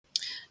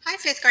Hi,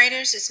 fifth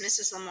graders. It's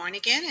Mrs. Lemoyne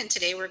again, and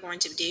today we're going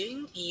to be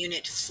doing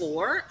Unit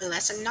 4,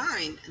 Lesson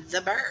 9, The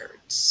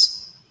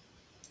Birds.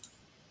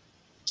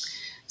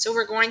 So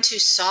we're going to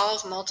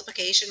solve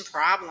multiplication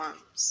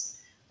problems.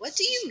 What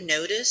do you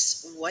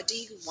notice? What do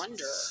you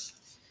wonder?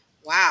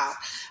 Wow,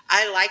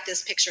 I like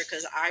this picture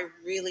because I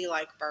really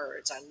like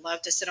birds. I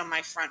love to sit on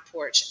my front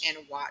porch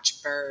and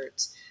watch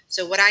birds.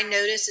 So what I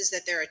notice is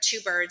that there are two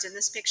birds in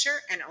this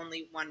picture and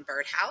only one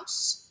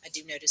birdhouse. I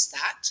do notice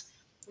that.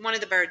 One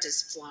of the birds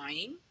is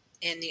flying,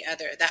 and the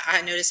other, that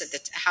I notice that the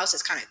house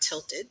is kind of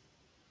tilted.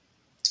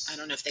 I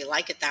don't know if they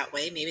like it that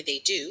way. Maybe they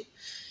do.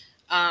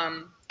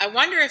 I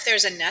wonder if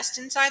there's a nest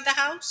inside the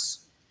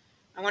house.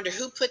 I wonder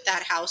who put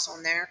that house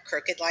on there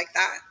crooked like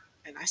that.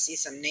 And I see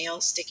some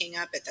nails sticking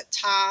up at the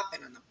top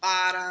and on the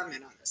bottom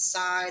and on the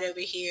side over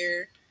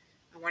here.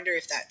 I wonder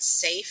if that's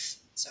safe.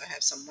 So I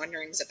have some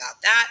wonderings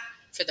about that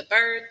for the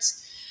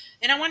birds.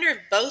 And I wonder if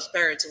both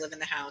birds live in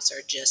the house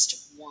or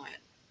just one.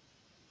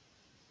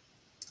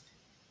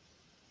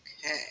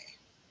 Okay.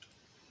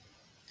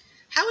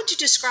 How would you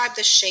describe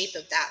the shape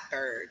of that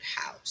bird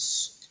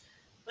house?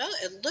 Well,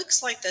 it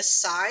looks like the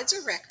sides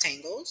are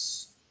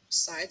rectangles.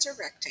 Sides are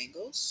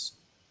rectangles.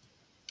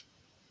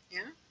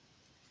 Yeah.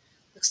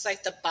 Looks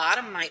like the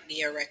bottom might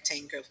be a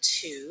rectangle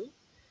too.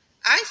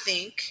 I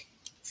think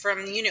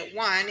from Unit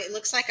 1, it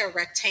looks like a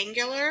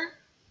rectangular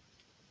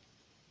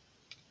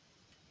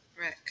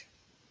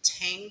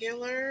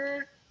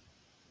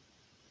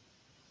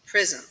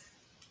prism.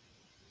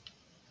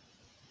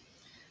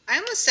 I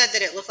almost said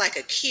that it looked like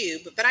a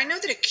cube, but I know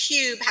that a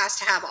cube has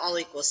to have all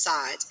equal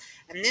sides.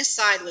 And this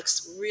side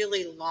looks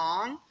really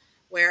long,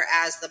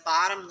 whereas the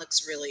bottom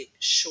looks really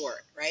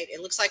short, right? It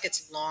looks like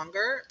it's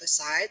longer. The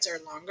sides are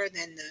longer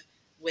than the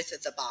width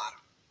of the bottom.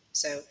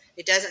 So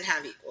it doesn't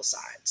have equal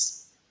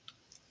sides.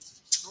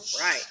 All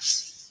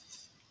right.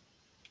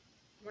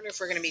 I wonder if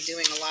we're going to be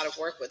doing a lot of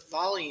work with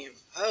volume.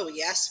 Oh,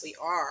 yes, we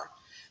are.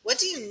 What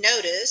do you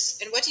notice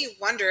and what do you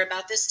wonder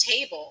about this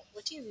table?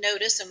 What do you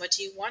notice and what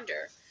do you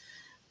wonder?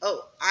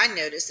 Oh, I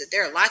noticed that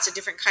there are lots of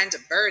different kinds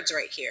of birds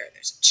right here.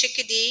 There's a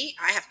chickadee.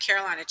 I have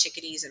Carolina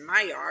chickadees in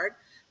my yard.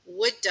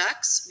 Wood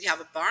ducks. We have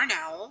a barn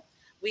owl.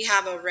 We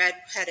have a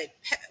red-headed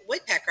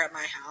woodpecker at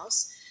my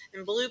house.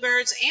 And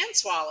bluebirds and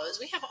swallows.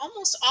 We have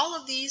almost all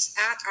of these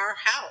at our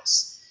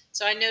house.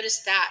 So I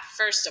noticed that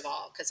first of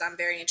all because I'm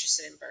very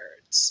interested in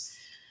birds.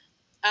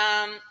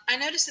 I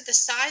noticed that the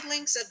side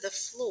links of the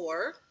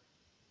floor,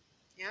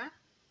 yeah,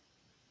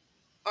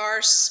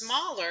 are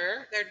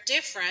smaller. They're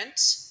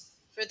different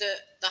for the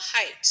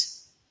height,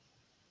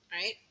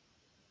 right?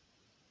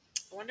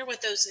 I wonder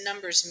what those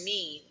numbers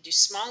mean. Do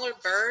smaller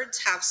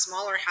birds have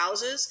smaller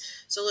houses?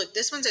 So look,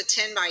 this one's a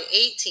 10 by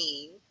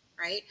 18,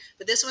 right?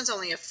 But this one's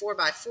only a 4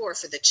 by 4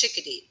 for the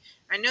chickadee.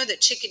 I know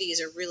that chickadees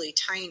are really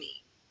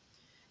tiny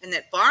and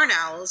that barn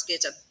owls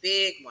gets a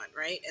big one,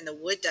 right? And the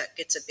wood duck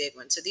gets a big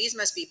one. So these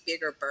must be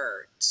bigger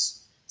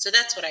birds. So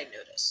that's what I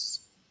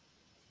notice.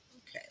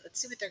 Okay, let's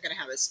see what they're going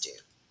to have us do.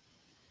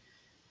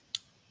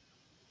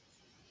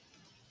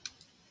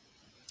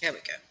 There we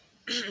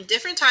go.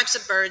 Different types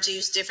of birds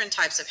use different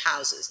types of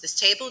houses. This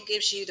table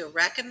gives you the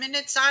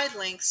recommended side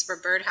lengths for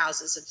bird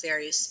houses of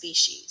various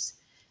species.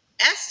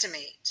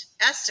 Estimate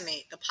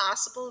the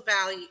possible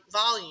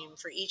volume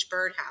for each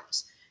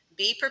birdhouse.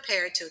 Be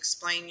prepared to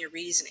explain your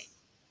reasoning.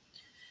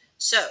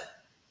 So,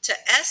 to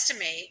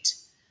estimate,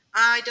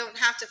 I don't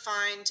have to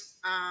find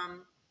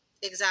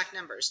exact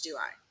numbers, do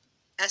I?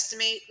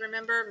 Estimate,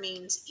 remember,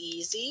 means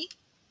easy.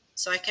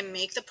 So I can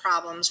make the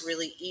problems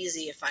really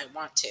easy if I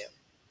want to.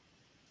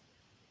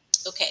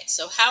 Okay,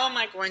 so how am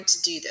I going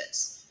to do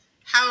this?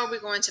 How are we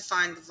going to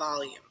find the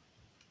volume?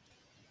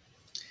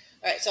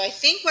 All right, so I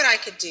think what I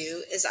could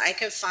do is I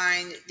could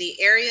find the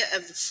area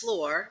of the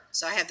floor.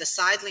 So I have the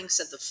side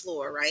links of the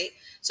floor, right?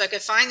 So I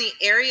could find the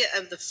area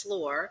of the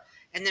floor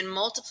and then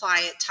multiply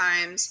it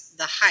times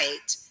the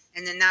height,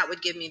 and then that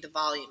would give me the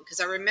volume.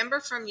 Because I remember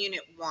from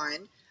Unit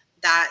 1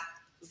 that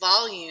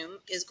volume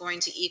is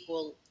going to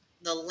equal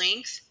the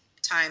length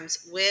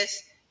times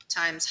width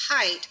times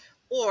height,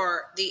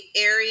 or the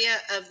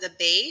area of the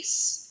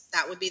base,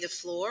 that would be the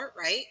floor,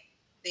 right?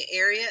 The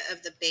area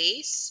of the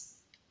base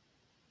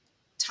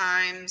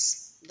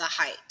times the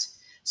height.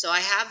 So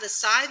I have the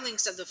side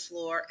links of the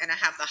floor and I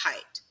have the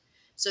height.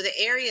 So the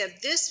area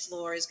of this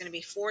floor is going to be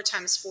 4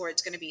 times 4.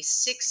 It's going to be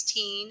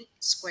 16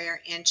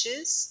 square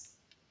inches.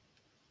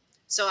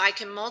 So I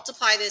can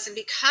multiply this, and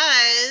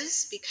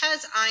because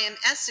I am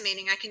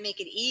estimating, I can make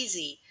it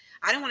easy.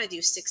 I don't want to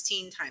do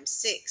 16 times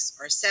 6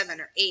 or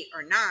 7 or 8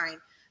 or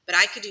 9, but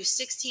I could do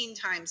 16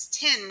 times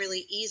 10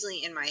 really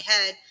easily in my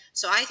head.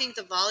 So I think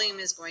the volume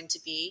is going to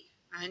be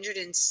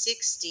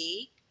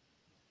 160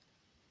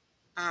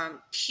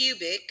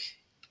 cubic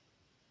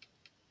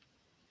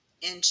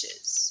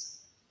inches.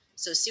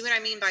 So see what I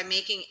mean by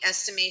making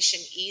estimation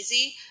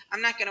easy?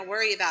 I'm not going to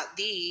worry about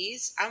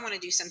these. I want to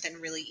do something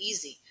really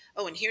easy.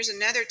 Oh, and here's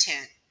another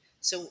 10.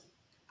 So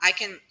I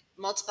can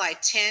multiply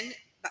 10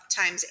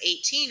 times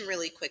 18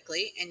 really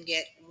quickly and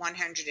get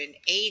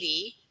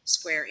 180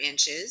 square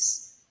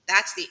inches.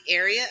 That's the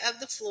area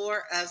of the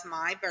floor of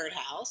my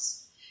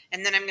birdhouse.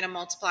 And then I'm going to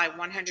multiply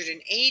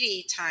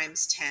 180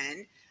 times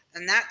 10,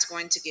 and that's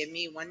going to give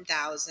me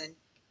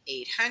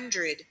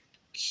 1,800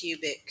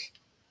 cubic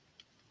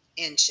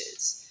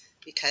inches,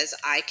 because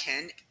I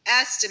can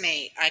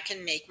estimate. I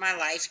can make my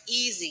life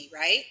easy,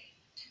 right?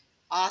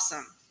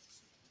 Awesome.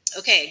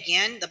 Okay,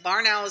 again, the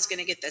barn owl is going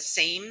to get the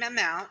same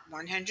amount,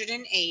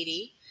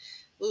 180.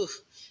 Ooh,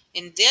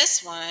 in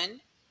this one,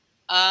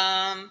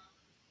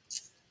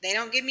 they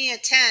don't give me a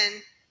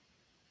 10.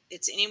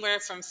 It's anywhere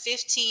from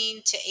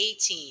 15 to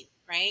 18,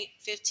 right?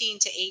 15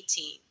 to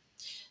 18.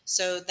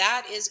 So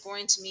that is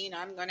going to mean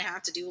I'm going to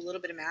have to do a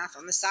little bit of math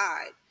on the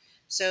side.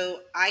 So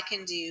I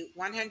can do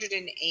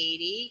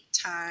 180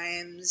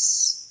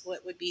 times,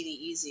 what would be the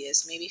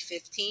easiest? Maybe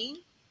 15.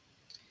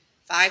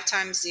 5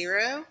 times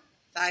 0,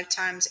 5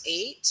 times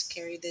 8,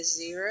 carry this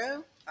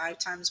 0. 5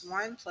 times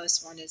 1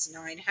 plus 1 is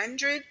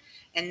 900.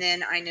 And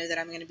then I know that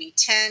I'm going to be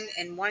 10,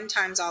 and 1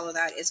 times all of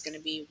that is going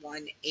to be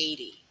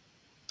 180.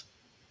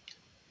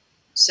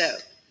 So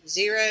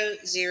 0,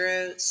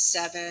 0,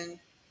 7,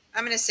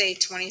 I'm going to say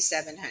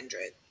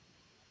 2,700.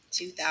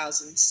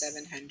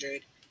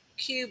 2,700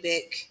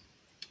 cubic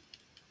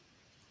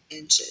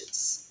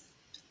inches.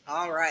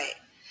 All right.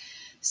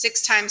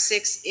 6 times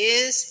 6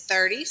 is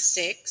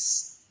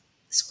 36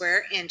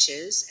 square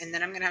inches. And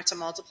then I'm going to have to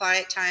multiply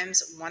it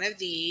times one of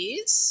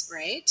these,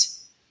 right?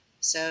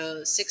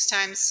 So 6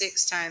 times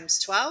 6 times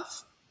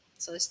 12.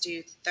 So let's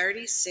do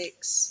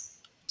 36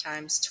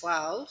 times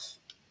 12.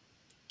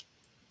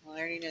 Well, I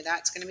already know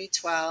that's going to be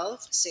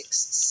 12. 6,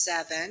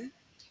 7.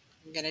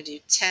 I'm going to do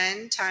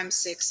 10 times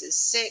 6 is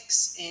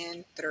 6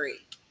 and 3.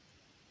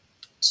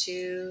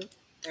 2,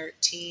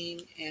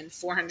 13, and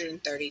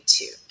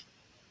 432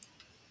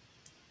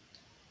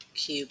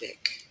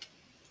 cubic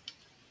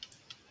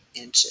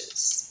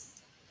inches.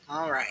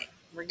 All right,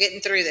 we're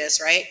getting through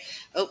this, right?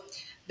 Oh,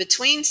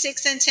 between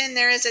 6 and 10,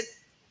 there is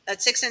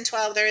at 6 and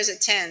 12, there is a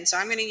 10. So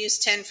I'm going to use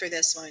 10 for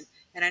this one.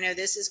 And I know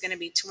this is going to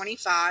be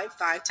 25.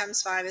 5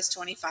 times 5 is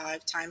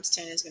 25. Times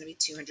 10 is going to be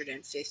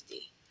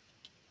 250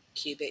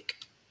 cubic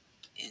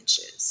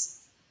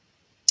inches.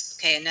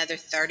 Okay, another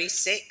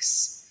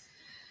 36.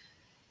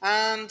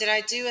 Did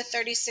I do a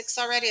 36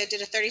 already? I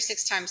did a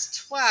 36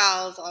 times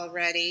 12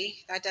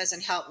 already. That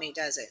doesn't help me,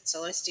 does it?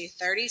 So let's do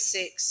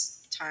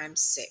 36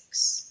 times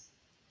 6.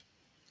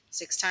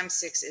 6 times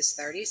 6 is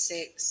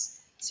 36.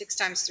 6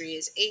 times 3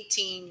 is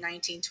 18,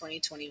 19, 20,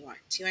 21.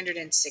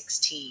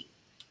 216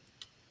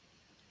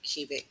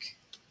 cubic.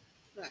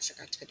 Oh, I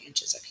forgot to put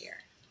inches up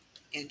here.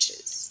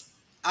 Inches.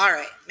 All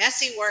right.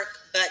 Messy work,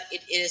 but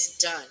it is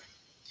done.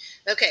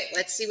 Okay,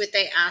 let's see what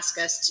they ask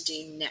us to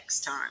do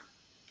next time.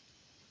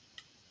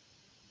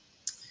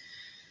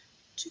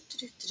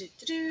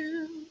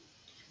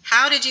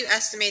 How did you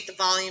estimate the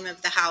volume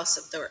of the house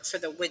for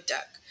the wood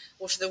duck?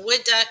 Well, for the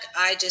wood duck,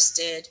 I just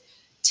did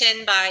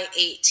 10 by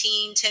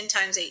 18. 10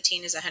 times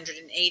 18 is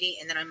 180,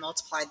 and then I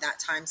multiplied that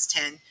times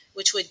 10,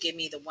 which would give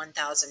me the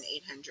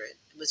 1,800.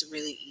 It was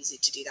really easy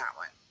to do that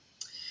one.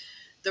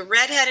 The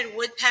red-headed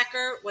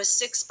woodpecker was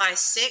 6 by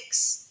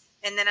 6,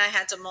 and then I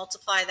had to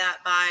multiply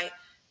that by,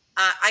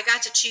 I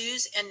got to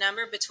choose a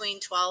number between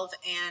 12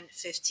 and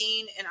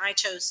 15, and I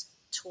chose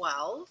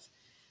 12.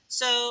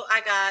 So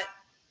I got,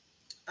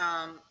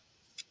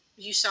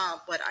 you saw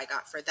what I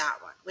got for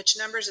that one. Which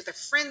numbers are the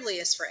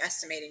friendliest for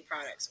estimating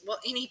products? Well,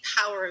 any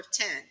power of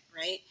 10,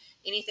 right?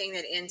 Anything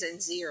that ends in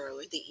 0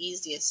 are the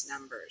easiest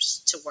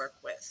numbers to work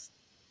with.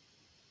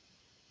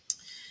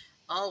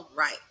 All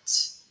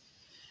right.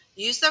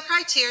 Use the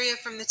criteria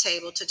from the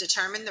table to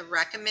determine the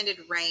recommended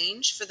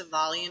range for the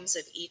volumes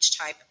of each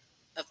type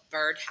of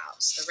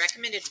birdhouse. The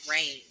recommended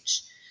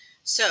range.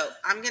 So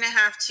I'm going to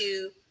have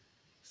to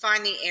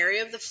find the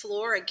area of the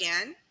floor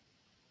again,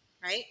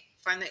 right?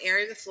 Find the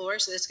area of the floor.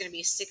 So that's going to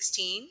be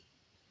 16,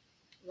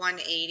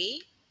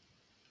 180,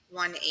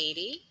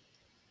 180,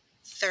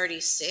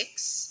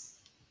 36,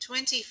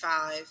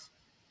 25,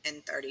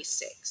 and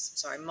 36.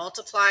 So I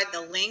multiplied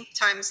the length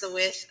times the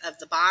width of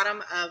the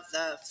bottom of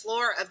the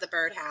floor of the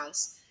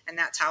birdhouse, and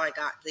that's how I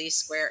got these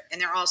square,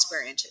 and they're all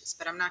square inches,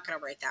 but I'm not going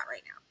to write that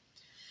right now.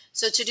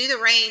 So to do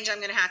the range, I'm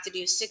going to have to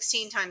do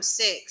 16 times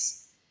 6,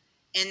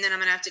 and then I'm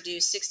going to have to do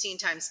 16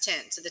 times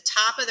 10. So the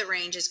top of the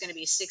range is going to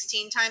be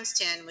 16 times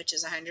 10, which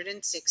is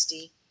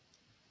 160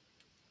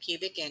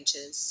 cubic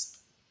inches.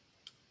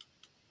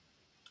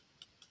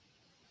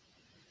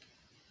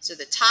 So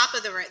the top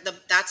of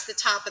that's the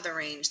top of the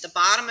range. The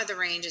bottom of the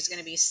range is going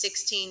to be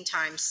 16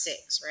 times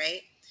 6,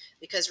 right?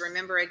 Because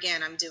remember,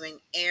 again, I'm doing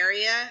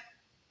area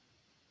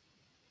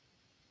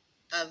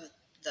of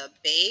the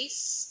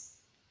base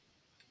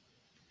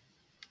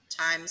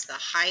times the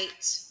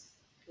height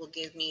will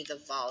give me the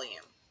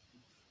volume.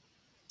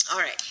 All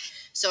right.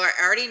 So I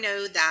already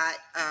know that.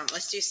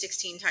 Let's do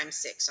 16 times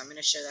 6. So I'm going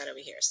to show that over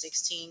here.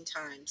 16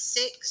 times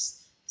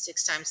 6.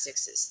 6 times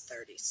 6 is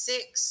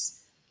 36.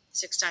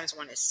 6 times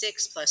 1 is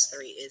 6, plus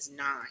 3 is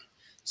 9.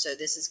 So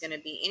this is going to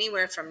be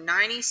anywhere from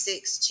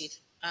 96 to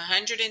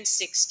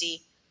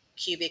 160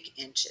 cubic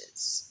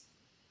inches.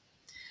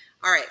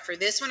 All right, for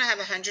this one I have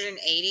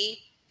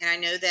 180, and I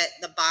know that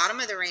the bottom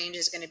of the range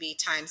is going to be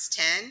times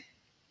 10,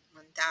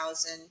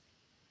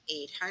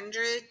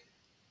 1,800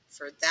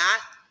 for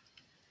that.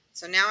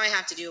 So now I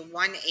have to do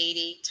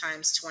 180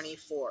 times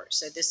 24.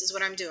 So this is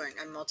what I'm doing.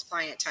 I'm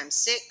multiplying it times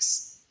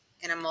 6,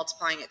 and I'm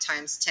multiplying it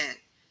times 10.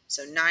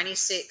 So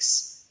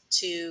 96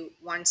 to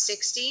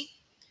 160.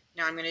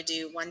 Now I'm going to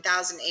do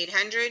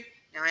 1,800.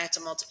 Now I have to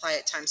multiply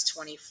it times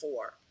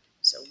 24.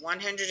 So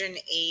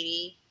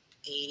 180,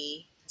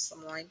 80, that's the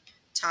line,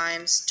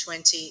 times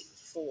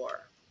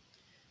 24.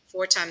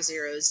 4 times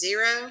 0 is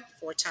 0.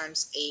 4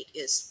 times 8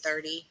 is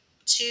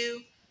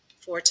 32.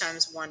 4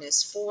 times 1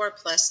 is 4,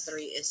 plus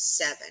 3 is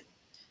 7.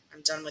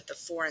 I'm done with the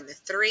 4 and the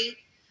 3.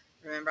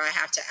 Remember, I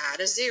have to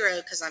add a 0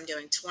 because I'm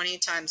doing 20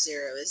 times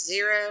 0 is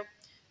 0.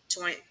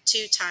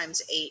 2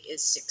 times 8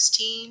 is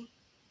 16.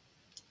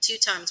 2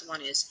 times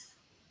 1 is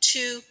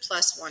 2,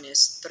 plus 1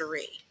 is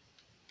 3.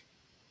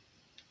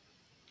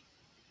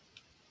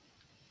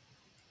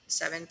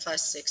 7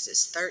 plus 6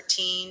 is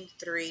 13.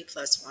 3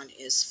 plus 1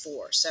 is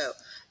 4. So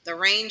the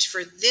range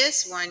for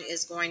this one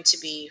is going to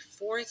be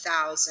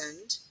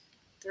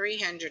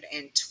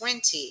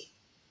 4,320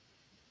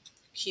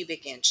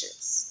 cubic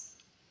inches.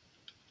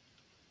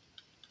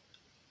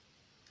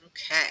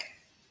 Okay.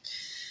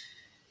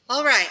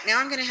 All right, now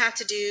I'm going to have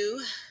to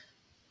do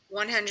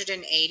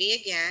 180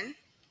 again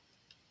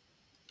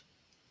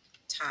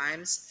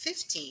times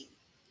 15.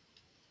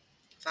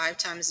 5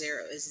 times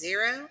 0 is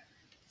 0.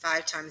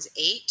 5 times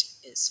 8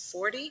 is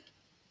 40.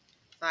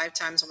 5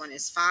 times 1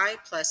 is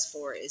 5, plus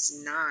 4 is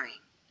 9.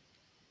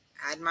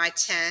 Add my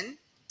 10.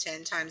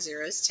 10 times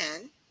 0 is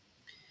 10.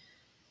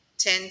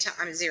 10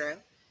 times 0.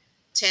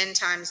 10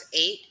 times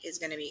 8 is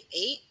going to be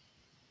 8.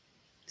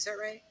 Is that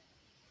right?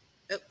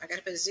 Oh, I got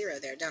to put a 0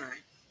 there, don't I?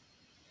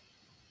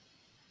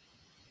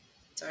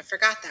 So I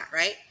forgot that,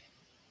 right?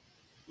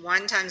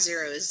 1 times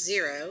 0 is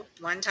 0.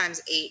 1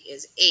 times 8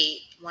 is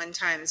 8. 1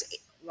 times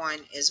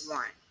 1 is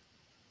 1.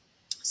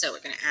 So we're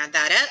going to add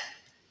that up.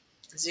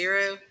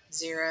 0,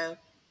 0,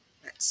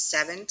 that's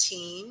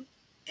 17,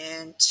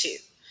 and 2.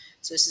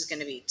 So this is going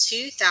to be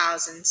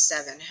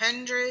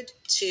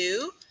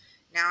 2,702.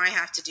 Now I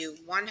have to do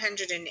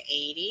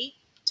 180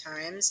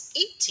 times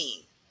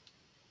 18.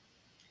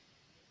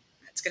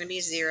 That's going to be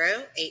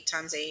 0. 8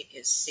 times 8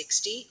 is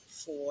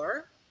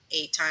 64.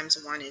 8 times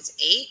 1 is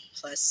 8,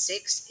 plus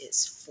 6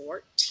 is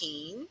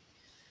 14.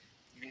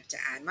 I have to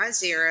add my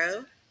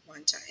 0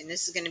 one time, and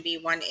this is going to be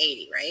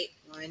 180, right?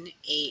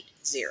 180,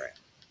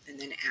 and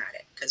then add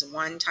it, because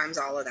 1 times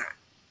all of that.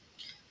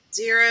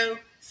 0,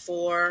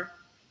 4,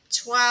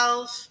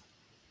 12,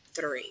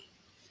 3.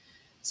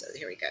 So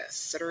here we go,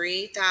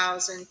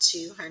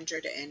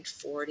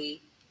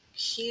 3,240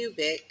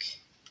 cubic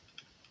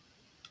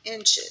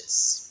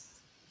inches.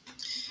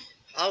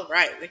 All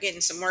right, we're getting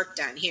some work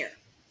done here.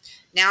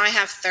 Now I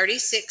have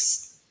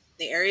 36.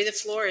 The area of the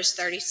floor is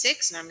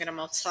 36, and I'm going to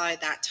multiply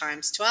that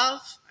times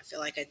 12. I feel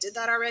like I did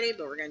that already,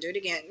 but we're going to do it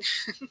again.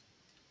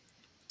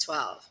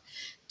 12.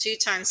 2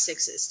 times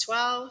 6 is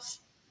 12.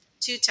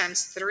 2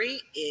 times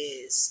 3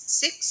 is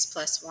 6,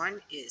 plus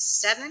 1 is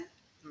 7. I'm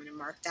going to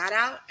mark that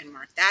out and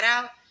mark that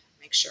out.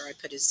 Make sure I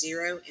put a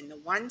 0 in the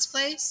ones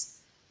place.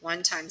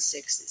 1 times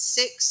 6 is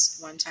 6.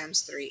 1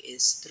 times 3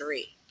 is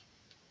 3.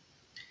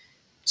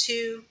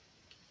 2,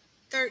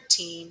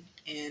 13,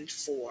 and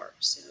 4.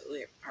 So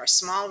our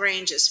small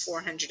range is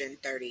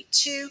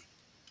 432.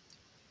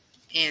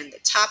 And the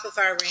top of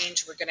our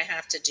range, we're going to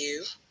have to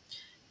do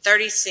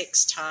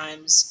 36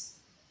 times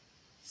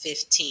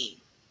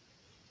 15.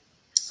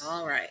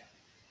 All right,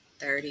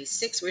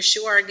 36. We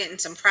sure are getting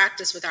some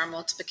practice with our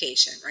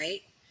multiplication,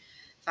 right?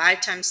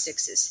 5 times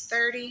 6 is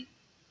 30.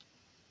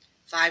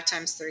 5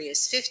 times 3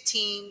 is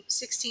 15.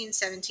 16,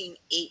 17,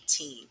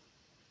 18.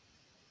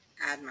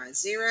 Add my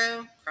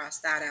 0, cross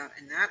that out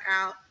and that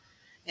out.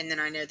 And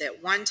then I know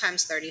that 1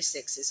 times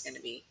 36 is going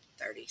to be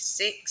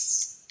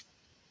 36.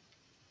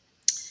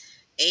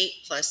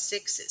 8 plus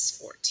 6 is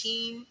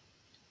 14.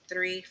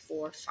 3,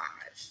 4, 5.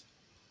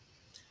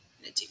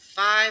 I'm going to do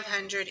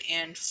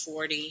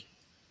 540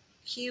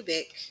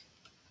 cubic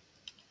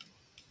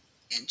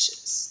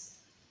inches.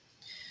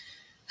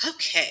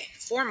 Okay,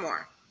 4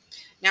 more.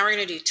 Now we're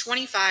going to do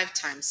 25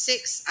 times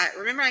 6.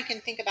 Remember, I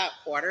can think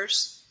about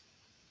quarters.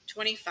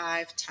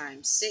 25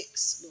 times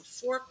 6. Well,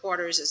 4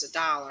 quarters is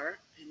 $1,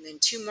 and then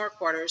 2 more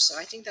quarters, so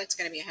I think that's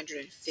going to be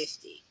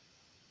 150.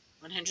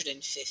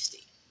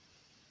 150.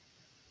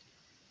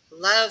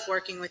 Love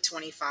working with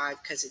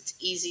 25 because it's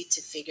easy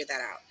to figure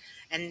that out.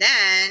 And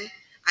then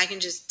I can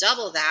just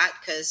double that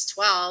because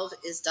 12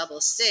 is double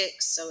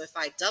 6. So if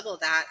I double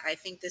that, I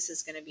think this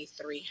is going to be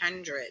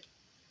 300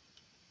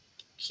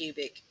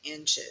 cubic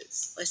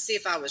inches. Let's see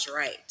if I was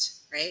right?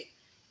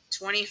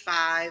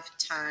 25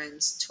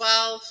 times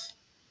 12.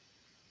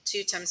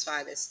 2 times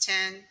 5 is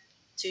 10.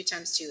 2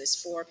 times 2 is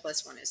 4,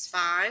 plus 1 is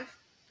 5.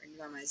 Bring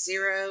down my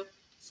 0,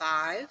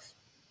 5,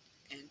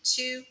 and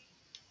 2,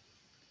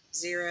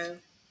 0.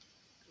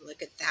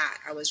 Look at that.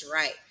 I was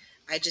right.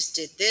 I just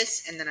did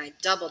this, and then I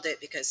doubled it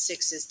because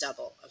 6 is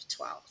double of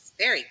 12.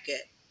 Very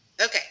good.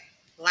 Okay,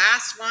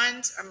 Last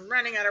ones, I'm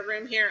running out of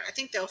room here. I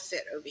think they'll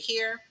fit over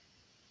here.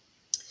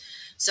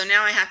 So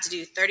now I have to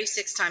do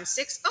 36 times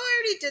 6. Oh,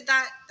 I already did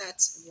that.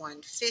 That's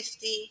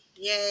 150.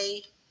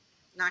 Yay.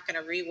 Not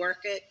going to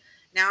rework it.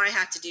 Now I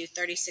have to do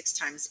 36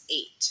 times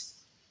 8.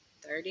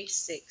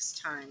 36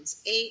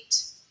 times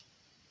 8.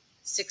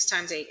 6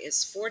 times 8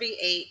 is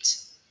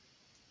 48.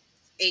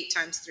 8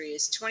 times 3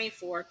 is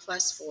 24.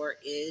 Plus 4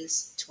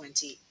 is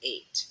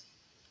 28.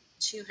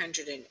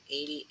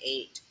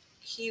 288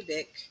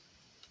 cubic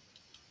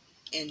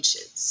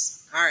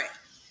inches. All right.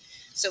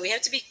 So we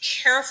have to be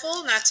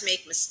careful not to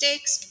make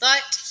mistakes,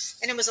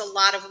 and it was a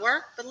lot of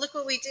work, but look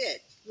what we did.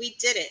 We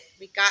did it.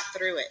 We got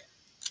through it.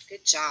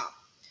 Good job.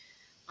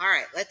 All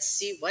right, let's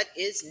see what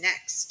is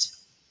next.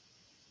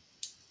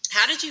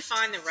 How did you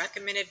find the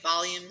recommended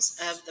volumes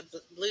of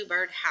the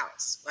Bluebird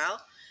house?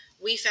 Well,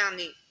 we found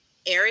the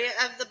area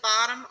of the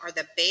bottom or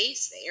the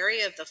base, the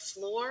area of the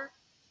floor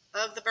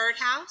of the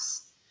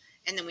birdhouse,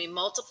 and then we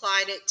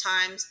multiplied it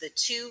times the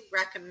two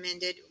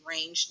recommended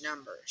range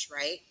numbers,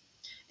 right?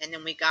 And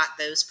then we got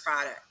those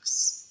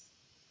products.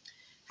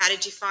 How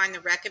did you find the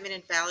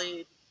recommended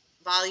value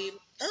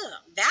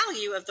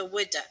of the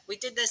wood duck? We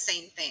did the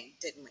same thing,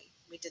 didn't we?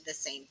 We did the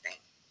same thing.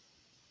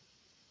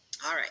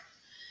 All right.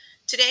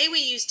 Today we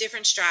use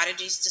different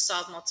strategies to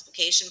solve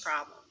multiplication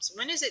problems.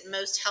 When is it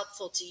most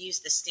helpful to use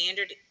the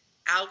standard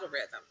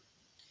algorithm?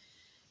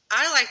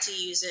 I like to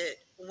use it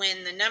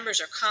when the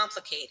numbers are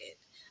complicated.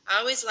 I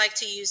always like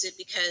to use it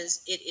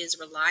because it is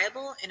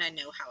reliable and I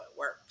know how it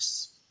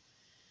works.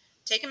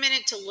 Take a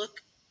minute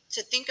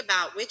to think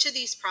about which of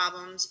these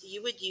problems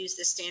you would use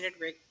the standard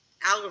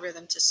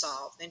algorithm to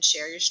solve, then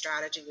share your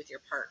strategy with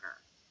your partner.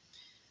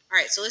 All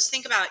right, so let's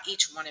think about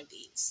each one of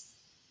these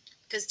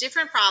because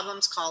different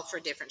problems call for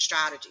different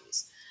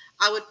strategies.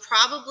 I would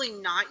probably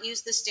not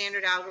use the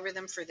standard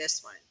algorithm for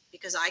this one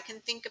because I can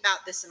think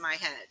about this in my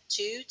head.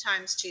 2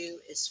 times 2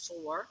 is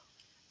 4,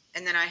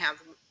 and then I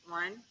have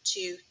 1,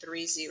 2,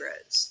 3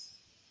 zeros,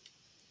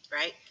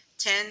 right?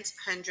 Tens,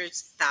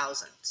 hundreds,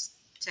 thousands.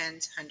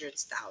 Tens,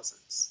 hundreds,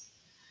 thousands.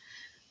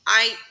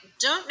 I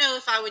don't know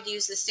if I would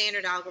use the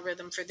standard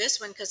algorithm for this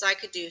one because I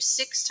could do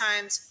 6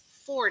 times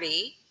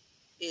 40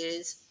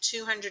 is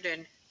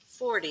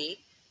 240,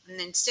 and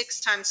then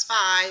 6 times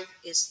 5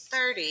 is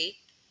 30.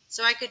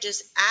 So I could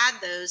just add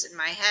those in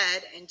my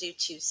head and do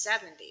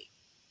 270.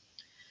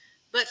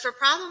 But for a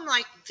problem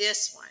like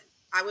this one,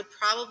 I would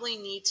probably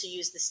need to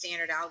use the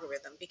standard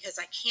algorithm because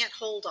I can't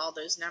hold all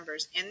those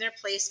numbers and their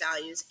place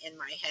values in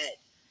my head.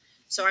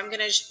 So I'm going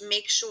to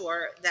make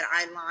sure that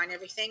I line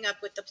everything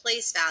up with the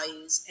place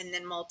values and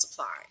then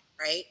multiply,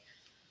 right?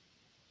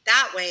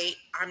 That way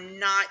I'm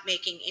not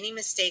making any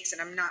mistakes and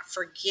I'm not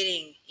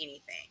forgetting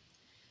anything.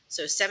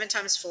 So 7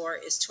 times 4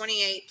 is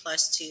 28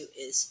 plus 2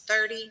 is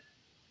 30.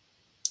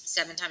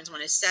 7 times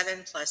 1 is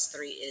 7 plus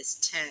 3 is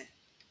 10.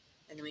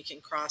 And then we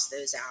can cross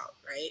those out,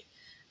 right?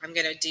 I'm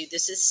going to do,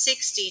 this is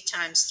 60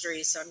 times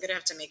 3, so I'm going to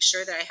have to make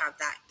sure that I have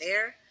that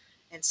there.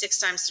 And 6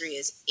 times 3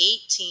 is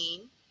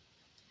 18.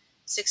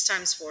 6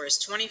 times 4 is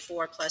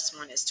 24 plus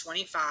 1 is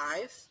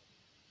 25.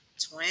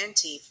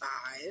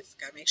 25.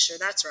 Got to make sure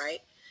that's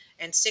right.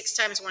 And 6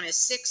 times 1 is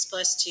 6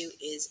 plus 2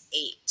 is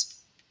 8.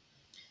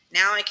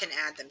 Now I can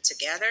add them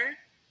together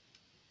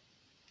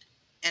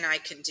and I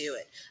can do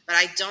it. But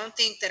I don't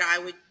think that I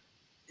would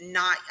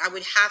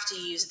have to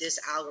use this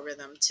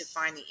algorithm to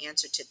find the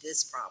answer to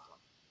this problem.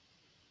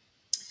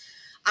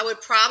 I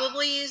would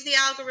probably use the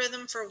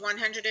algorithm for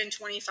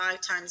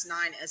 125 times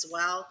 9 as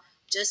well,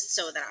 just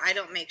so that I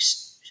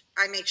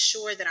make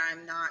sure that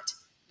I'm not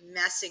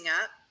messing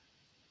up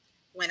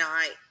when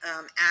I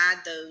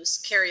add those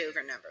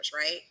carryover numbers,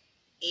 right?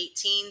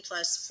 18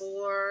 plus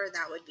 4,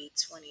 that would be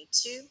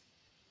 22.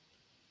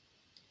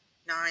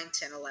 9,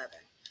 10, 11.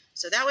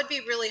 So that would be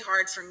really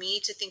hard for me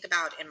to think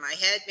about in my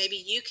head. Maybe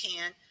you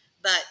can,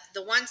 but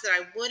the ones that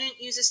I wouldn't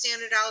use a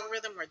standard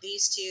algorithm are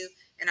these two,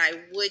 and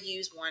I would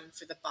use one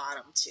for the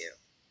bottom two.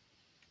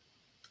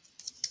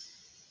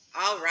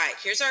 All right,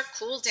 here's our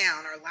cool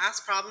down, our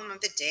last problem of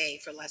the day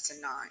for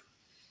lesson 9.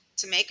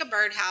 To make a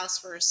birdhouse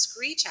for a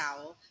screech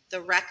owl,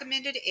 the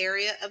recommended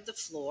area of the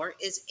floor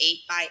is 8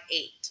 by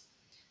 8.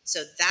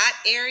 So that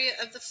area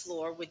of the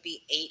floor would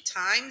be 8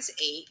 times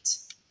 8,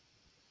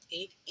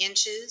 8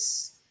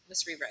 inches.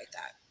 Let's rewrite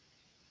that.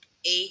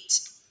 8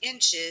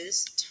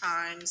 inches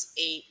times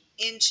 8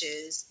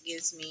 inches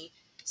gives me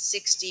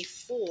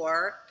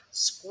 64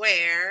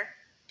 square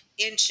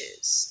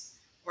inches.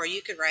 Or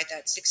you could write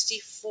that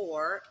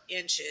 64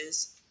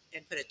 inches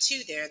and put a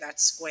 2 there,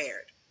 that's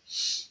squared.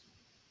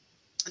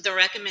 The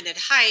recommended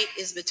height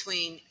is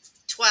between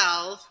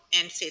 12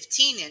 and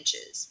 15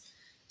 inches.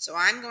 So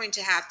I'm going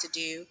to have to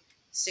do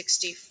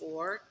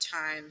 64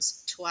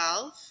 times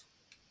 12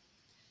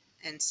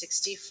 and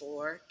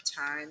 64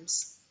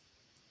 times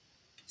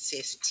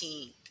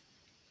 15,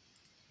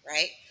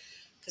 right?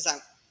 Because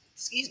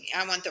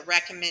I want the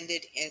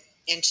recommended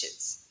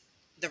inches,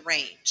 the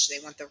range. They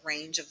want the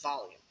range of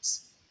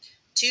volumes.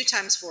 2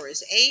 times 4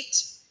 is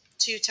 8.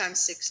 2 times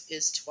 6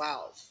 is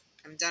 12.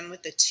 I'm done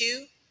with the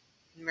 2.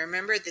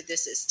 Remember that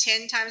this is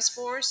 10 times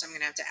 4, so I'm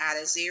going to have to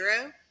add a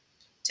 0.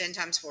 10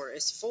 times 4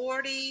 is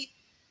 40.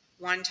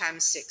 1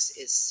 times 6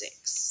 is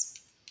 6.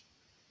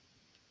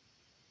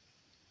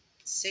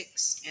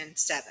 6 and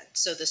 7.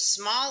 So the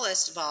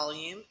smallest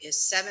volume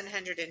is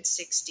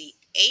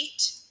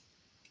 768,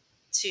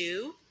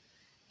 2,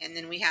 and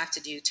then we have to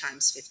do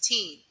times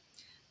 15.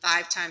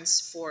 5 times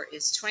 4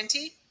 is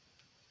 20.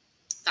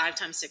 5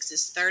 times 6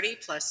 is 30,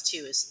 plus 2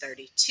 is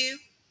 32.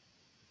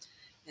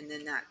 And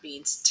then that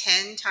means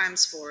 10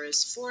 times 4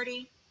 is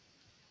 40.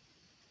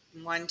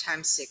 1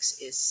 times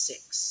 6 is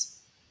 6.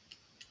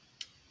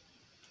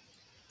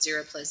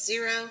 0 plus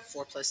 0,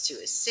 4 plus 2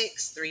 is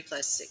 6, 3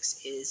 plus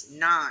 6 is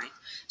 9.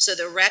 So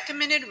the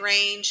recommended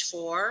range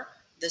for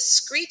the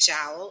screech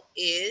owl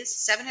is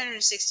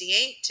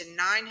 768 to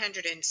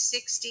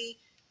 960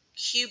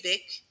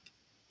 cubic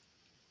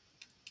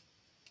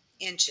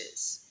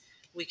inches.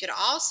 We could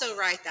also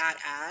write that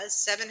as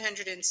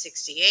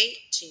 768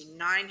 to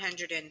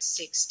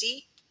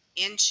 960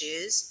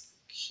 inches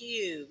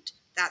cubed.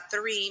 That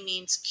 3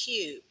 means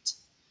cubed.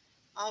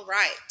 All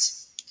right.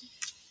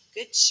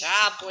 Good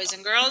job, boys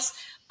and girls.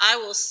 I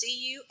will see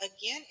you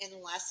again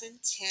in lesson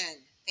 10.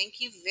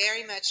 Thank you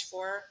very much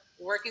for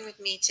working with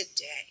me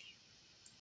today.